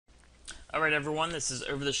Alright everyone, this is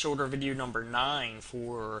over the shoulder video number 9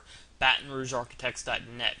 for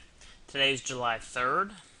BatonRougeArchitects.net. Today is July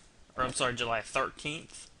 3rd, or I'm sorry, July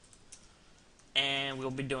 13th, and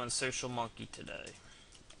we'll be doing Social Monkey today.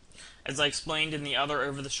 As I explained in the other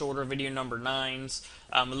over the shoulder video number 9s,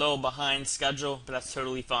 I'm a little behind schedule, but that's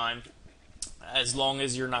totally fine. As long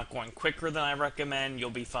as you're not going quicker than I recommend,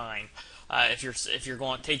 you'll be fine. If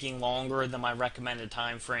you're taking longer than my recommended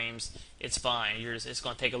time frames, it's fine. It's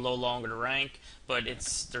going to take a little longer to rank, but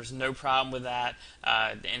there's no problem with that.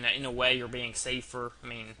 In a way, you're being safer. I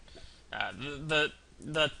mean,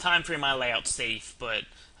 the time frame I lay out's safe, but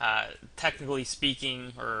technically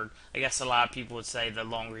speaking, or I guess a lot of people would say the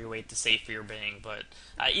longer you wait, the safer you're being. But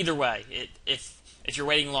either way, if you're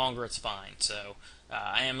waiting longer, it's fine. So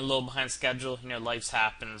I am a little behind schedule. You know, life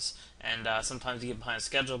happens, and sometimes you get behind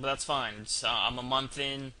schedule, but that's fine. I'm a month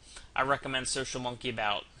in. I recommend Social Monkey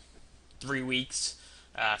about 3 weeks,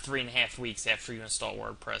 3.5 weeks after you install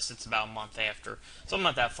WordPress. It's about a month after, so I'm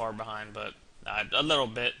not that far behind, but a little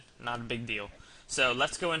bit, not a big deal. So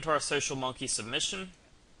let's go into our Social Monkey submission.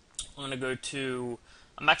 I'm actually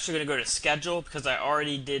going to go to schedule because I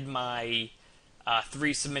already did my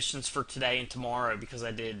 3 submissions for today and tomorrow because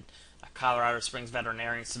I did Colorado Springs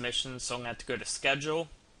veterinarian submissions, so I'm going to have to go to schedule.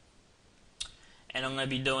 And I'm going to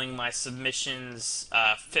be doing my submissions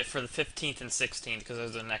for the 15th and 16th because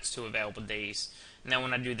those are the next 2 available days. And then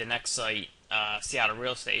when I do the next site, Seattle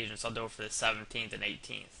Real Estate Agents, I'll do it for the 17th and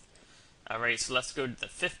 18th. Alright, so let's go to the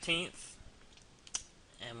 15th.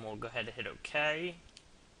 And we'll go ahead and hit OK.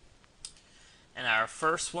 And our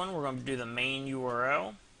first one, we're going to do the main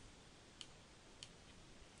URL.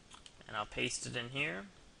 And I'll paste it in here.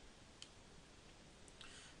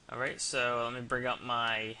 Alright, so let me bring up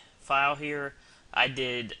my file here. I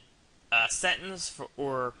did a sentence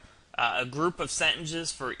or a group of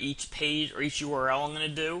sentences for each page or each URL I'm going to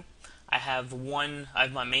do. I have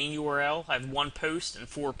my main URL, I have 1 post and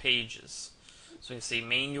 4 pages. So you can see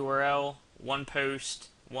main URL, 1 post,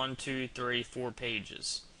 1, 2, 3, 4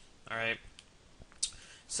 pages. Alright.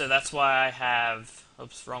 So that's why I have,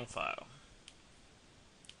 oops, wrong file.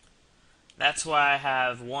 That's why I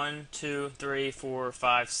have 1, 2, 3, 4,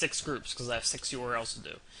 5, 6 groups, because I have 6 URLs to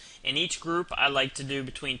do. In each group, I like to do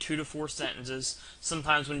between 2 to 4 sentences.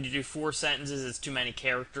 Sometimes when you do 4 sentences, it's too many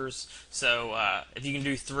characters. So if you can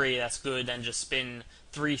do 3, that's good. Then just spin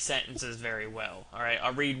 3 sentences very well. All right,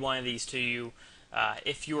 I'll read one of these to you.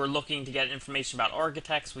 If you are looking to get information about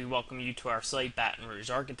architects, we welcome you to our site, Baton Rouge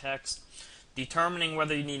Architects. Determining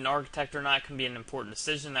whether you need an architect or not can be an important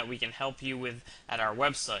decision that we can help you with at our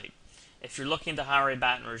website. If you're looking to hire a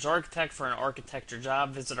Baton Rouge architect for an architecture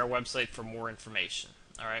job, visit our website for more information.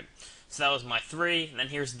 Alright, so that was my 3, and then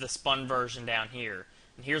here's the spun version down here.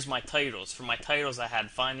 And here's my titles. For my titles, I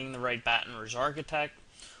had Finding the Right Baton Rouge Architect,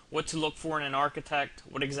 What to Look For in an Architect,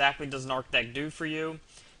 What Exactly Does an Architect Do for You,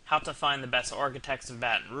 How to Find the Best Architects in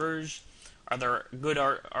Baton Rouge, Are there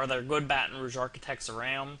good Baton Rouge architects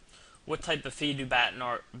around, What type of fee do Baton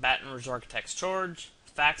Rouge architects charge,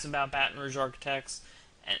 Facts about Baton Rouge architects,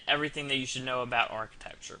 and everything that you should know about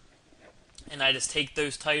architecture. And I just take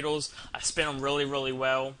those titles, I spin them really, really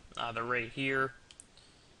well. They're right here,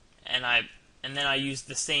 and then I use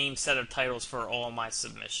the same set of titles for all my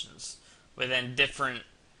submissions, with then different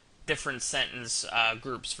sentence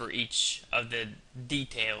groups for each of the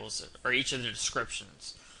details or each of the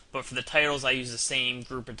descriptions. But for the titles, I use the same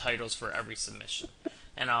group of titles for every submission,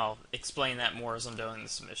 and I'll explain that more as I'm doing the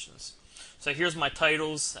submissions. So here's my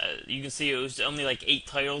titles. You can see it was only like 8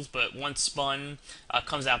 titles, but once spun,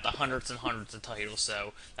 comes out to hundreds and hundreds of titles.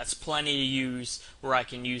 So that's plenty to use where I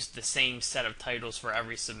can use the same set of titles for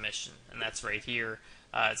every submission. And that's right here.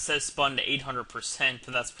 It says spun to 800%,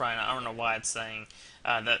 but that's probably not, I don't know why it's saying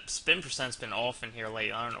that spin percent's been off in here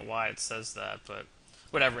lately. I don't know why it says that, but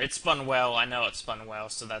whatever. It spun well. I know it spun well,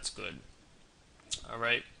 so that's good.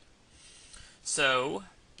 Alright. So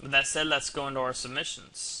with that said, let's go into our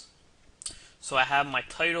submissions. So I have my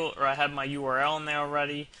title, or I have my URL in there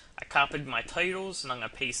already. I copied my titles, and I'm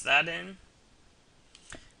going to paste that in.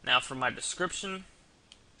 Now for my description,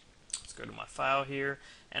 let's go to my file here,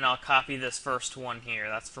 and I'll copy this first one here.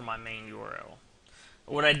 That's for my main URL.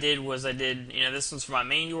 What I did was this one's for my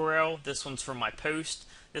main URL, this one's for my post,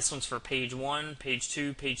 this one's for page 1, page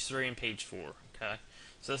 2, page 3, and page 4. Okay,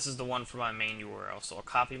 so this is the one for my main URL. So I'll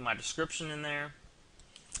copy my description in there.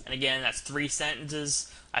 And again, that's 3 sentences.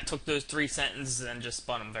 I took those 3 sentences and just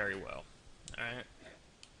spun them very well. Alright.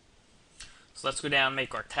 So let's go down and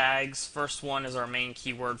make our tags. First one is our main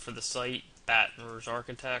keyword for the site, Baton Rouge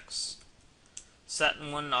Architects.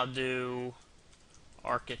 Second one, I'll do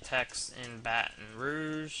Architects in Baton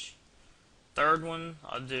Rouge. Third one,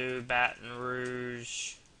 I'll do Baton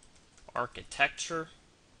Rouge architecture.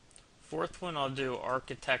 Fourth one, I'll do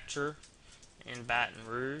architecture in Baton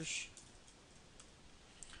Rouge.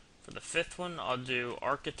 For the fifth one, I'll do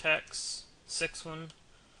architects. Sixth one,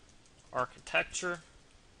 architecture.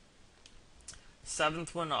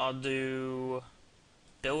 Seventh one, I'll do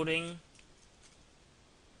building.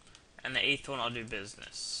 And the eighth one, I'll do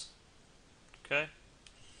business. Okay?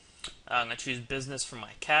 I'm going to choose business for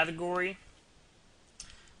my category.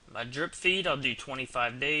 My drip feed, I'll do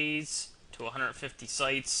 25 days to 150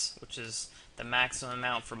 sites, which is the maximum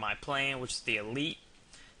amount for my plan, which is the elite.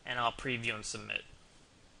 And I'll preview and submit.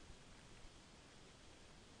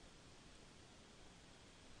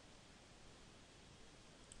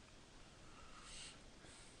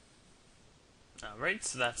 Alright,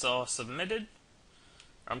 so that's all submitted.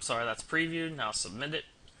 I'm sorry, that's previewed. Now submit it.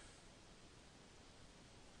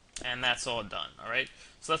 And that's all done. Alright,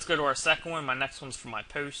 so let's go to our second one. My next one's for my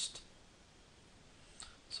post.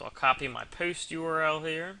 So I'll copy my post URL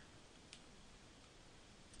here.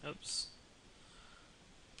 Oops.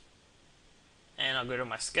 And I'll go to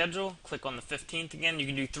my schedule, click on the 15th again. You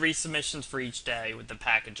can do 3 submissions for each day with the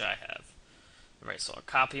package I have. Alright, so I'll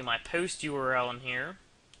copy my post URL in here.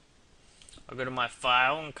 I'll go to my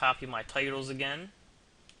file and copy my titles again.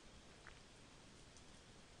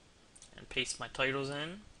 And paste my titles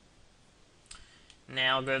in.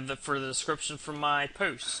 Now I'll go for the description for my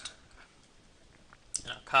post.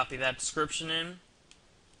 And I'll copy that description in.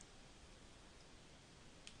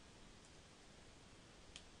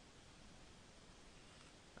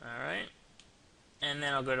 Alright. And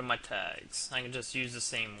then I'll go to my tags. I can just use the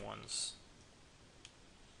same ones.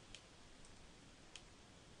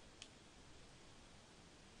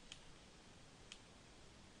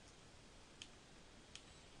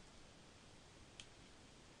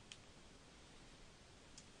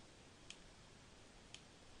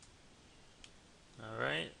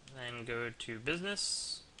 Alright, then go to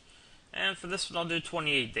business. And for this one I'll do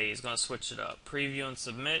 28 days. Gonna switch it up. Preview and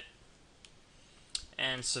submit.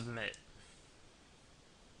 And submit.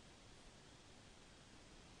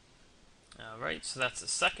 Alright, so that's the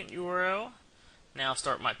second URL. Now I'll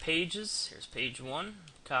start my pages. Here's page 1.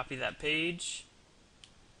 Copy that page.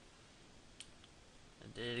 I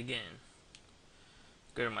did it again.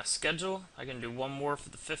 Go to my schedule. I can do one more for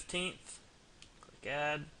the 15th. Click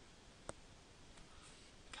add.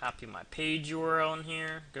 Copy my page URL in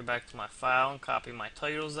here. Go back to my file and copy my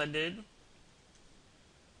titles I did.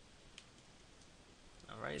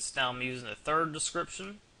 Alright, so now I'm using the third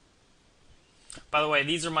description. By the way,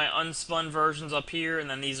 these are my unspun versions up here, and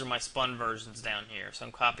then these are my spun versions down here. So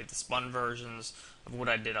I'm copying the spun versions of what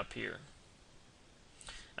I did up here.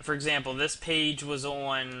 And for example, this page was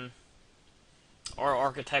on Are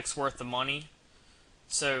Architects Worth the Money?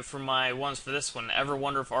 So for my ones for this one, ever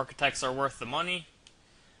wonder if architects are worth the money?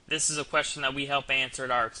 This is a question that we help answer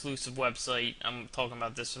at our exclusive website. I'm talking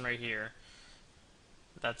about this one right here.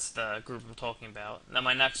 That's the group I'm talking about. Now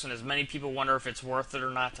my next one is many people wonder if it's worth it or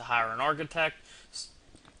not to hire an architect.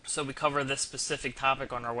 So we cover this specific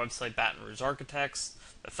topic on our website, Baton Rouge Architects.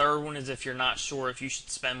 The third one is if you're not sure if you should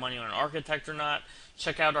spend money on an architect or not,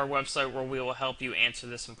 check out our website where we will help you answer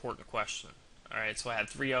this important question. Alright, so I had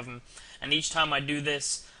 3 of them. And each time I do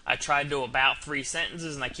this, I try to do about 3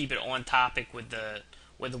 sentences and I keep it on topic with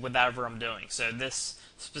whatever I'm doing. So this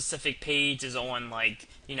specific page is on, like,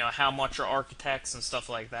 you know, how much are architects and stuff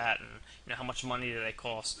like that, and you know, how much money do they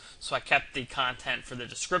cost. So I kept the content for the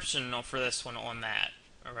description for this one on that.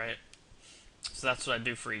 Alright, so that's what I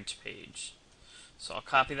do for each page. So I'll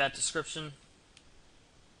copy that description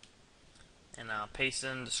and I'll paste it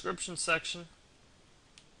in the description section,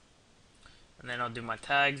 and then I'll do my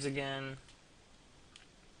tags again.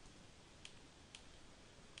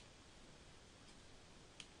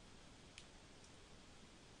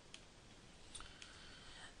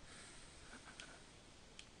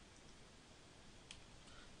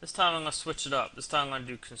 This time I'm going to switch it up. This time I'm going to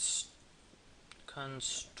do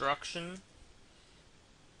construction.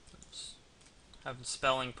 Oops. Having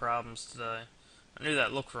spelling problems today. I knew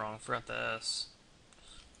that looked wrong. Forgot the S.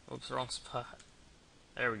 Oops, wrong spot.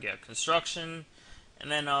 There we go. Construction. And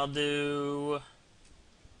then I'll do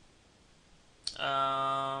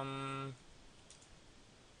I'll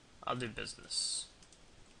do business.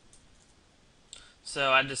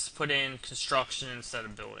 So I just put in construction instead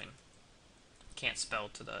of building. Can't spell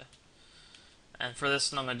today. And for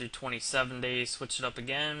this one I'm going to do 27 days, switch it up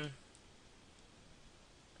again.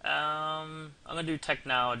 I'm going to do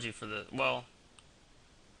technology for the, well,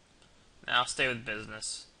 now I'll stay with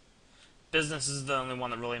business. Business is the only one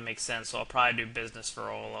that really makes sense, so I'll probably do business for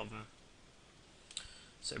all of them.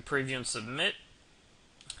 So preview and submit.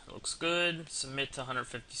 It looks good. Submit to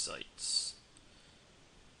 150 sites.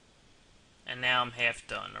 And now I'm half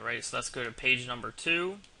done. Alright, so let's go to page number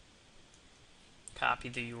 2. Copy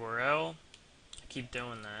the URL. I keep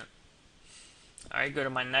doing that. Alright, go to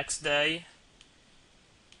my next day,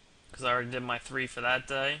 because I already did my 3 for that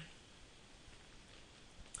day.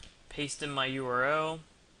 Paste in my URL.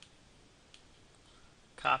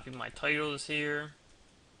 Copy my titles here.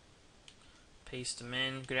 Paste them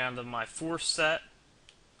in. Go down to my 4th set.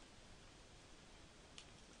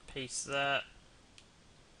 Paste that.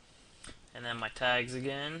 And then my tags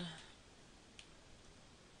again.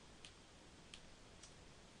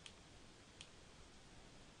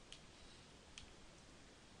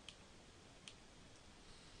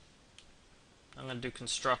 I'm going to do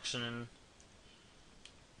construction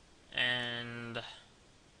and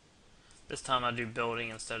this time I'll do building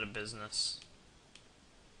instead of business.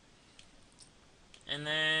 And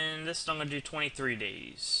then this I'm going to do 23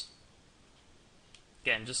 days.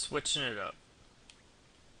 Again, just switching it up.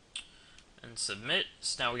 And submit.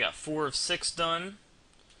 So now we got 4 of 6 done.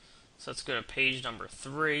 So let's go to page number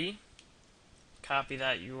 3. Copy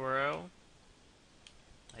that URL.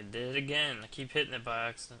 I did it again. I keep hitting it by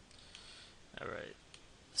accident. Alright.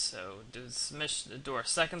 So do our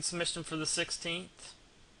second submission for the 16th.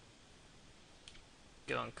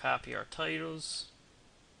 Go and copy our titles.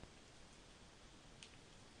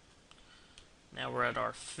 Now we're at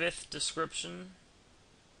our 5th description.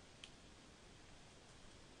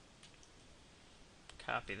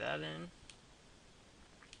 Copy that in.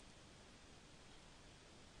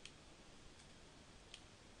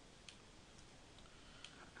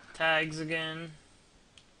 Tags again.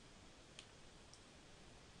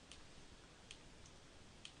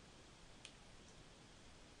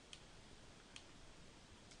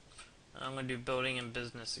 I'm going to do building and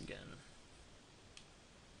business again.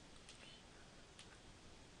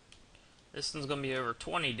 This one's going to be over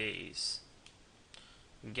 20 days.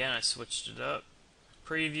 Again, I switched it up.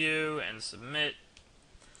 Preview and submit.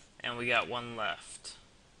 And we got 1 left.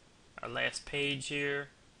 Our last page here.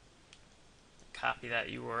 Copy that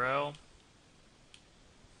URL.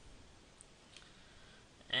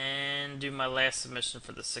 And do my last submission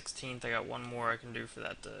for the 16th. I got 1 more I can do for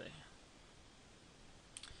that day.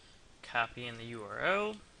 Copy in the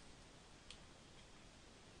URL.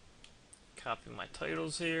 Copy my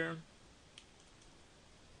titles here.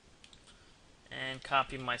 And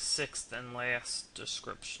copy my 6th and last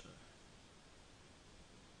description.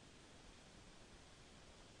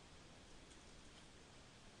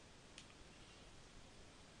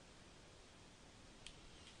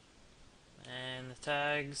 And the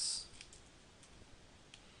tags.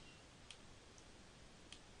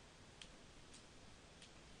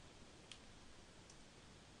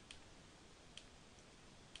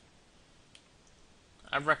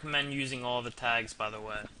 I recommend using all the tags, by the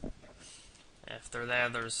way. If they're there,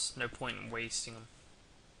 there's no point in wasting them.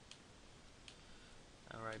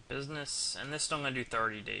 Alright, business. And this I'm going to do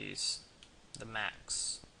 30 days. The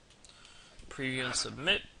max. Preview and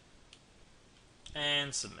submit.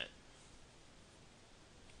 And submit.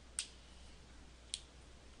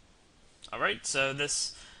 Alright, so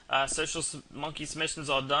this Social Monkey submission is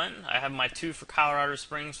all done. I have my 2 for Colorado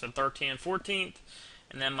Springs for the 13th and 14th.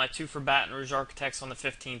 And then my 2 for Baton Rouge Architects on the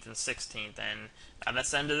 15th and 16th. And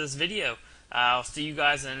that's the end of this video. I'll see you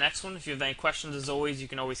guys in the next one. If you have any questions, as always, you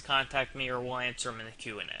can always contact me or we'll answer them in the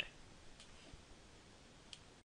Q&A.